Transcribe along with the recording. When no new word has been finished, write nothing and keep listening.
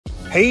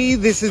Hey,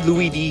 this is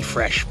Louis D.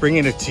 Fresh,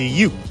 bringing it to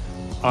you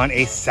on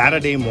a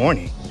Saturday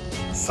morning.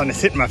 Sun is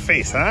hitting my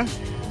face, huh?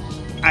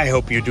 I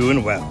hope you're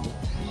doing well.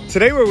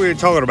 Today, what we're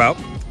talking about,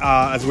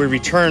 as we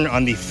return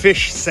on the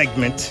fish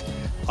segment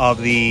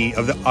of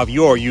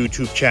your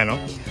YouTube channel,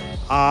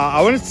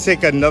 I wanted to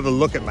take another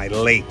look at my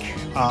lake,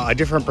 a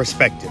different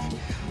perspective.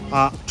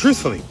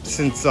 Truthfully,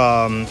 since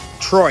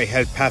Troy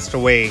had passed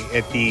away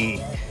at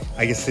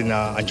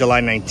on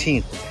July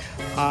 19th,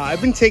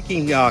 I've been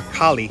taking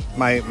Kali,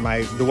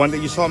 the one that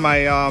you saw on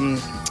my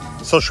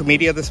social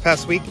media this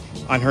past week,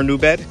 on her new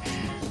bed.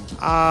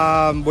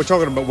 We're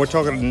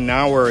talking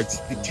now where it's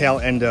the tail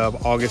end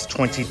of August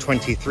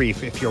 2023,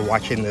 if you're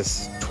watching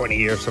this 20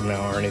 years from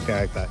now or anything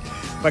like that.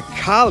 But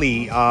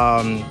Kali,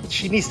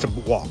 she needs to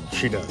walk,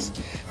 she does.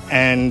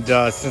 And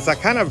since I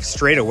kind of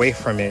strayed away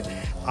from it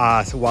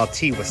while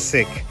T was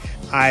sick,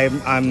 I'm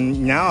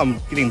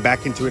getting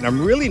back into it, and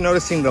I'm really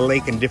noticing the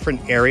lake in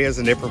different areas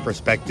and different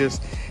perspectives.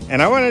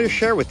 And I wanted to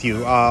share with you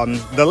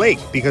the lake,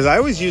 because I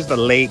always use the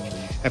lake,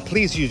 and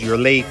please use your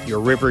lake, your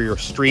river, your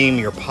stream,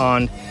 your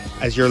pond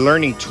as your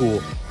learning tool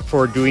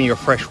for doing your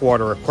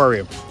freshwater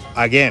aquarium.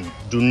 Again,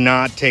 do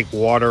not take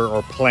water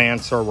or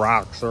plants or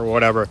rocks or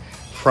whatever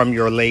from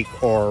your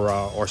lake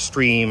or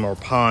stream or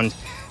pond.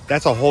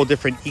 That's a whole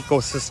different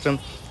ecosystem,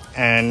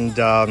 and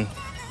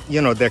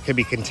there could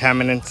be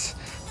contaminants,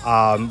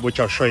 which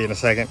I'll show you in a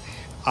second,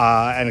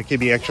 and it could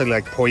be actually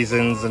like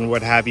poisons and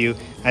what have you,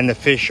 and the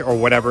fish or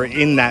whatever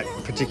in that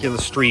particular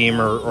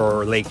stream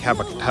or lake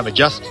have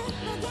adjusted.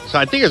 So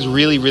I think it's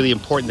really, really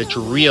important that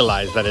you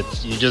realize that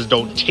you just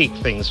don't take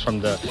things from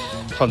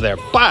there.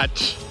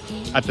 But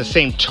at the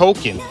same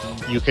token,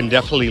 you can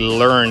definitely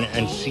learn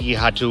and see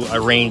how to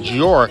arrange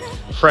your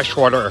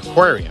freshwater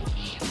aquarium.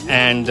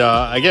 And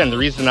again, the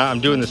reason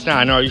I'm doing this now,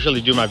 I know I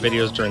usually do my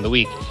videos during the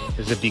week,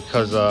 is it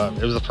because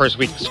it was the first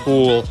week of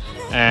school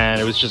and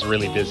it was just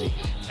really busy.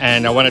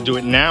 And I want to do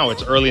it now.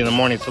 It's early in the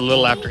morning. It's a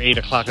little after 8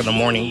 o'clock in the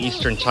morning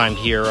Eastern time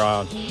here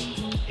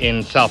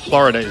in South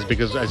Florida, is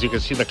because, as you can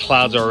see, the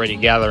clouds are already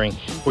gathering.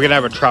 We're gonna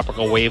have a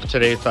tropical wave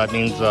today, so that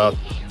means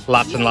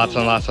lots and lots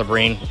and lots of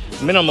rain.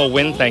 Minimal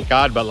wind, thank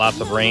God, but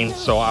lots of rain.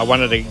 So I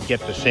wanted to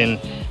get this in,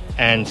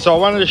 and so I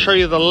wanted to show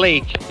you the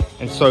lake,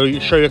 and so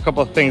show you a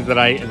couple of things that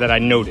I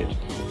noted.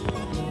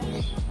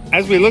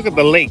 As we look at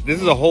the lake,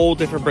 this is a whole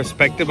different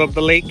perspective of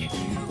the lake.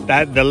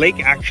 That the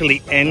lake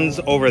actually ends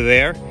over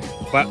there,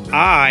 but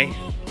I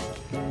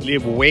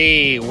live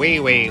way, way,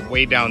 way,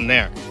 way down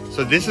there.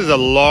 So this is a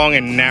long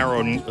and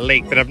narrow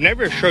lake, but I've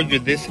never showed you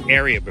this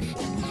area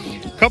before.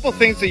 A couple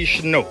things that you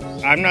should know.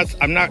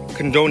 I'm not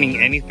condoning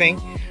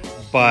anything,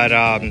 but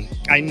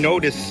I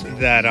noticed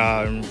that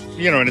and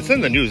it's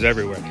in the news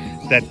everywhere,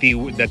 that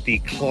the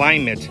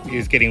climate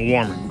is getting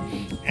warmer.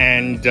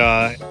 And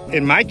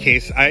in my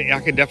case, I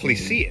could definitely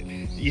see it.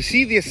 You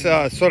see this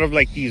sort of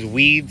like these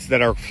weeds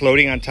that are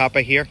floating on top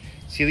of here?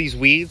 See these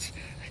weeds?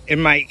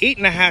 In my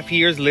 8.5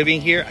 years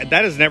living here,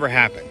 that has never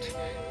happened.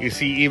 You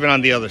see, even on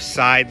the other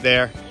side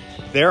there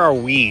are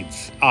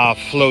weeds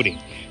floating.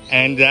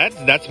 And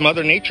that's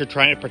Mother Nature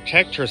trying to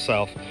protect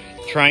herself,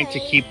 trying to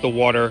keep the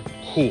water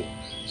cool.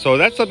 So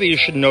that's something you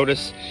should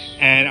notice.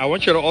 And I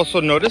want you to also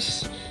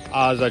notice,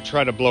 as I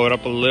try to blow it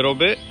up a little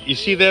bit, you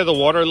see there the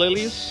water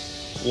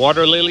lilies?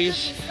 Water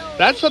lilies.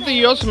 That's something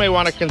you also may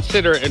want to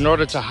consider in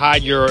order to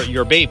hide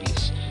your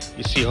babies.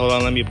 You see, hold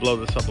on, let me blow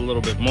this up a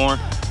little bit more,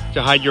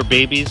 to hide your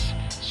babies.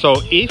 So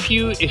if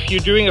you're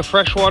doing a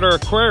freshwater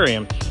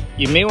aquarium,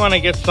 you may want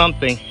to get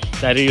something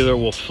that either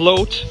will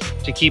float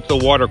to keep the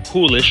water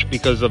coolish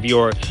because of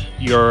your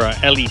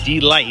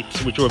LED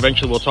lights, which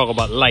eventually we'll talk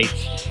about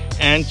lights,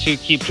 and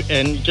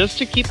just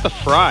to keep the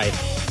fry,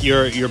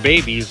 your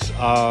babies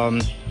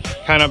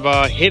kind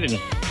of hidden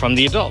from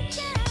the adults.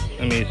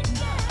 Let me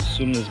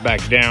zoom this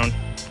back down.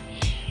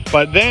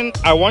 But then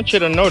I want you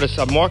to notice,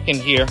 I'm walking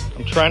here.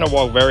 I'm trying to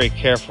walk very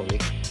carefully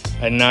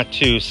and not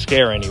to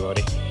scare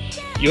anybody.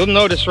 You'll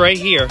notice right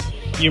here,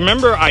 you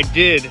remember I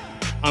did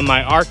on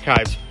my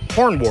archives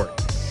hornwort,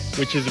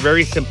 which is a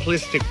very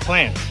simplistic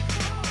plant.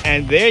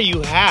 And there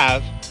you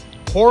have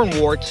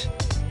hornwort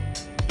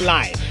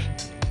live,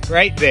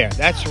 right there.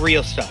 That's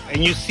real stuff.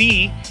 And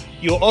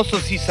you'll also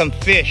see some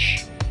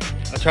fish.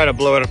 I'll try to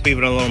blow it up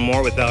even a little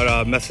more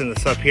without messing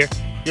this up here.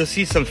 You'll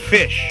see some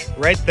fish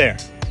right there.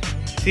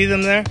 See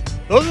them there?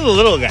 Those are the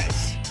little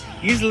guys.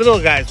 These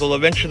little guys will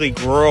eventually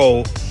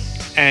grow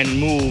and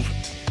move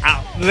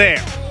out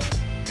there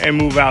and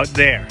move out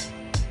there.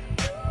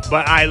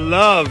 But I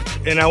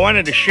loved, and I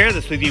wanted to share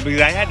this with you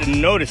because I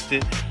hadn't noticed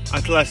it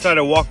until I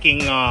started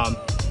walking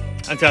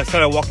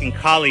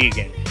Kali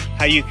again.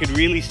 How you could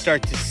really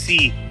start to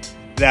see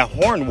that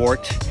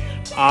hornwort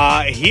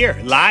here,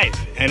 live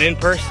and in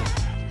person.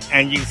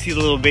 And you can see the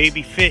little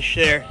baby fish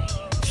there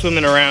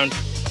swimming around,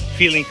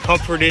 feeling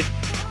comforted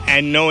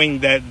and knowing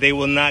that they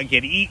will not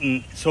get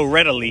eaten so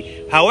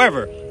readily.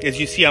 However, as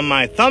you see on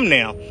my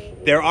thumbnail,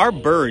 there are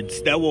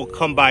birds that will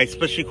come by,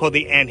 especially called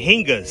the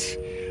anhingas.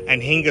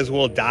 Anhingas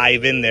will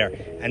dive in there,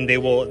 and they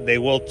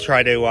will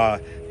try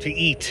to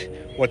eat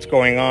what's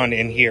going on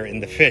in here in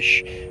the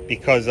fish,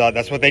 because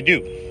that's what they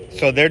do.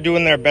 So they're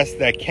doing their best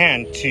they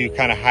can to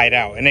kind of hide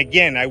out. And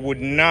again, I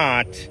would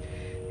not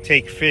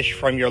take fish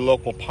from your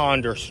local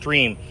pond or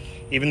stream,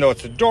 even though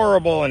it's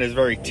adorable and is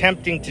very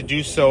tempting to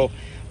do so.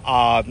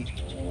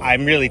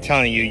 I'm really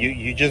telling you,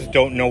 you just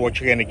don't know what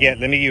you're going to get.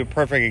 Let me give you a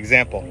perfect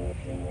example.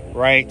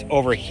 Right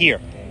over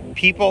here,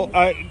 people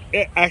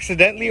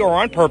accidentally or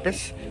on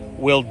purpose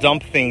will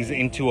dump things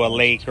into a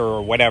lake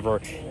or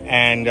whatever,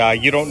 and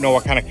you don't know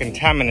what kind of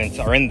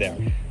contaminants are in there.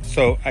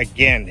 So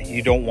again,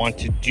 you don't want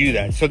to do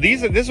that. So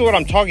this is what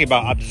I'm talking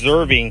about,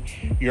 observing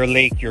your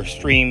lake, your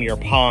stream, your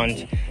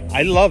pond.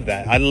 I love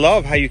that. I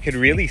love how you can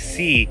really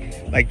see,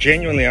 like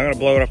genuinely, I'm gonna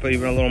blow it up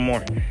even a little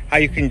more, how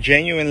you can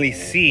genuinely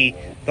see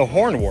the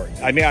hornwort.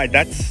 I mean,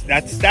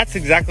 that's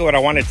exactly what I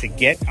wanted to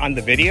get on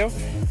the video.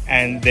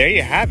 And there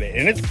you have it.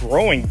 And it's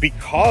growing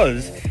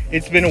because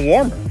it's been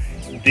warmer.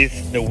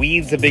 The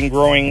weeds have been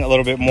growing a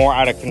little bit more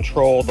out of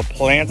control. The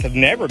plants have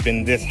never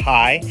been this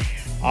high.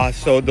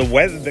 So the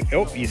weather,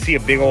 oh, you see a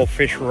big old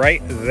fish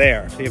right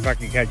there. See if I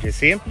can catch you.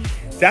 See him?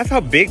 That's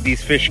how big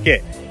these fish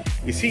get.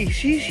 You see,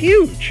 she's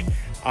huge.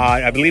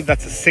 I believe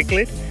that's a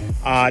cichlid.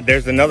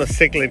 There's another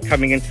cichlid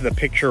coming into the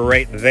picture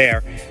right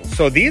there.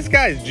 So these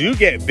guys do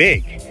get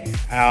big.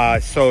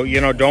 So, you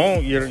know,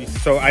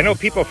 so I know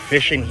people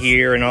fish in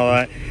here and all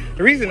that.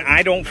 The reason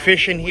I don't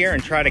fish in here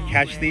and try to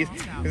catch these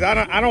is I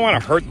don't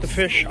want to hurt the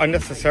fish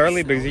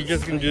unnecessarily, because you're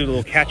just going to do a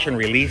little catch and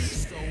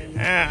release.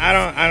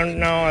 I don't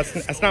know.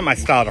 That's not my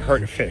style, to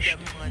hurt a fish.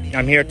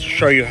 I'm here to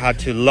show you how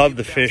to love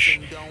the fish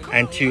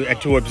and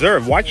to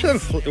observe. Watch them.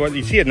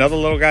 You see another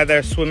little guy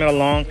there swimming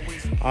along.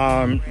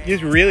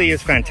 It really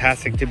is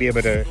fantastic to be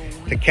able to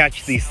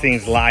catch these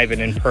things live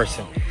and in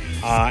person.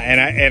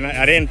 And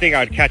I didn't think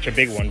I'd catch a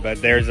big one,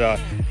 but there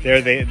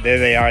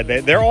they are.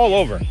 They're all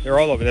over. They're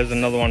all over. There's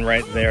another one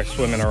right there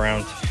swimming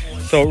around.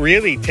 So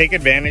really take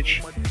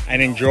advantage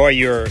and enjoy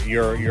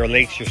your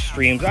lakes, your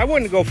streams. I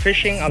wouldn't go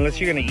fishing unless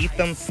you're going to eat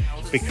them,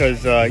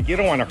 because you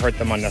don't want to hurt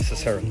them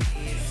unnecessarily.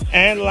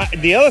 And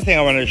the other thing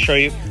I wanted to show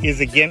you is,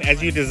 again,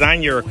 as you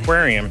design your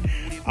aquarium,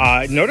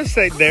 notice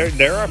that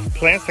there are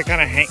plants that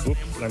kind of hang.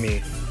 Oops, let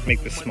me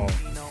make this smaller.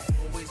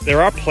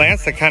 There are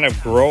plants that kind of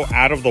grow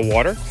out of the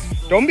water.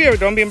 Don't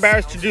be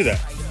embarrassed to do that.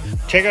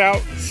 Check it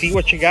out, see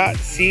what you got,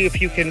 see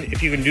if you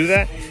can do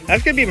that.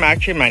 That's gonna be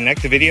actually my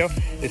next video,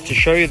 is to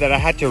show you that I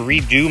had to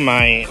redo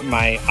my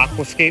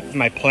aquascape,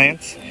 my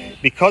plants,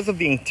 because of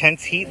the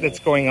intense heat that's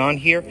going on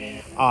here.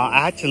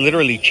 I had to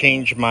literally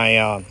change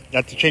my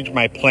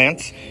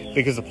plants,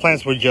 because the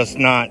plants were just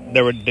not,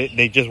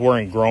 they just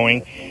weren't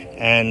growing,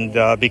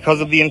 and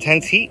because of the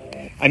intense heat.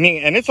 I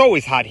mean, and it's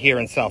always hot here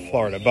in South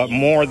Florida, but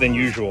more than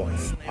usual.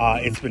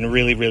 It's been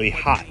really, really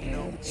hot.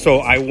 So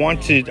I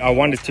wanted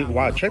to,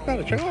 wow, check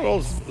out all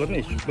those, let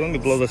me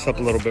blow this up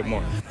a little bit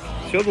more.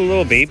 See all the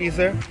little babies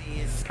there?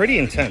 Pretty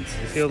intense.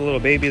 You see all the little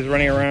babies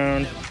running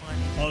around?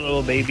 All the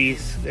little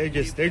babies, they're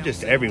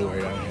just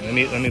everywhere down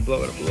here. Let me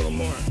blow it up a little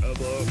more. I'll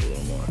blow it up a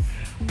little more.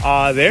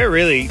 They're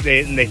really,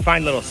 they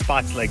find little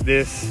spots like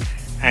this,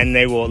 and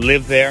they will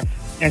live there.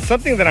 And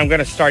something that I'm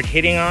gonna start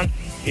hitting on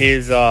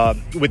is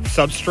with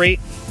substrate,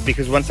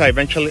 because once I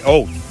eventually,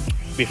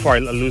 before I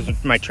lose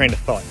my train of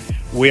thought,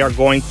 we are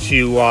going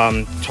to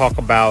talk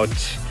about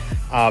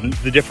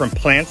the different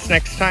plants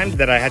next time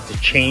that I had to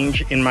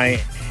change in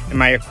my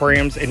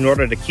aquariums in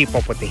order to keep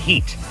up with the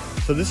heat.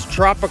 So this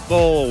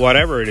tropical,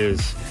 whatever it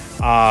is,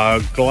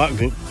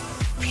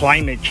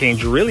 climate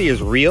change really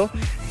is real,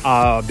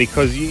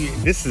 because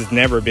this has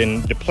never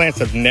been, the plants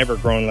have never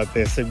grown like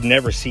this. They've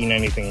never seen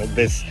anything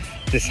this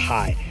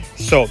high.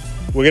 So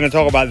we're going to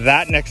talk about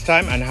that next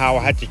time, and how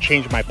I had to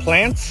change my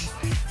plants.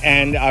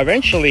 And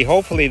eventually,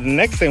 hopefully, the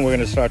next thing we're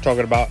going to start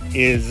talking about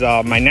is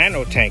my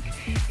nano tank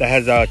that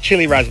has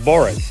chili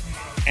rasboras.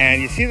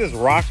 And you see this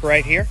rock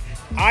right here?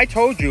 I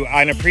told you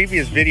on a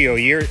previous video,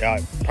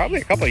 probably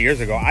a couple of years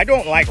ago, I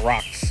don't like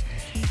rocks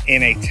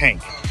in a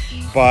tank.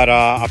 But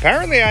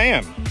apparently I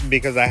am,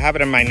 because I have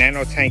it in my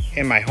nano tank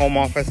in my home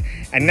office.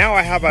 And now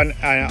I have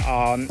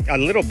a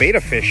little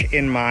betta fish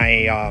in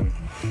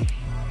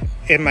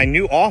my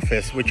new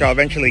office, which I'll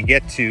eventually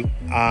get to.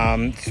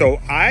 So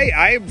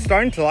I'm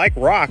starting to like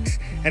rocks,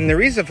 and the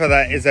reason for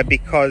that is that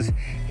because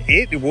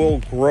it will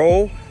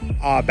grow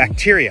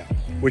bacteria,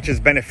 which is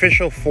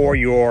beneficial for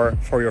your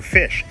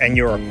fish and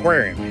your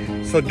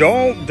aquarium. So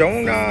don't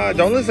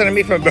listen to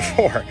me from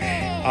before.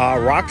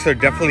 Rocks are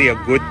definitely a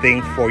good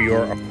thing for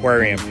your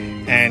aquarium,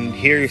 and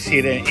here you see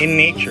it in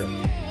nature,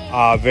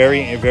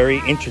 very,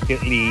 very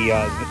intricately.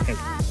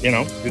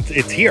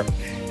 It's here.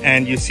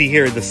 And you see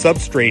here, the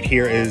substrate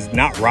here is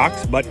not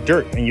rocks, but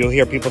dirt. And you'll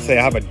hear people say,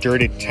 I have a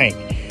dirted tank.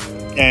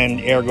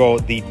 And ergo,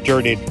 the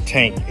dirted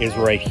tank is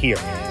right here.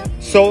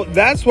 So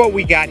that's what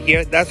we got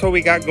here. That's what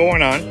we got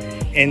going on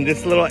in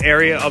this little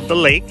area of the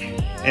lake,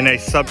 in a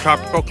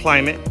subtropical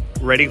climate,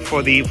 ready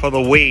for the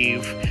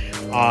wave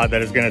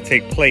that is going to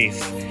take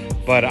place.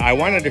 But I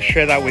wanted to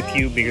share that with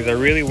you because I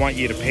really want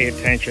you to pay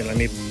attention. Let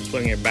me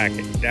bring it back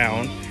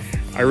down.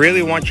 I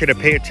really want you to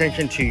pay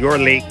attention to your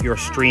lake, your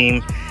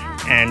stream,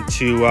 and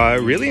to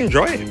really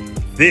enjoy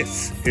it.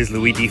 This is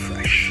Louis D.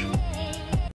 Fresh.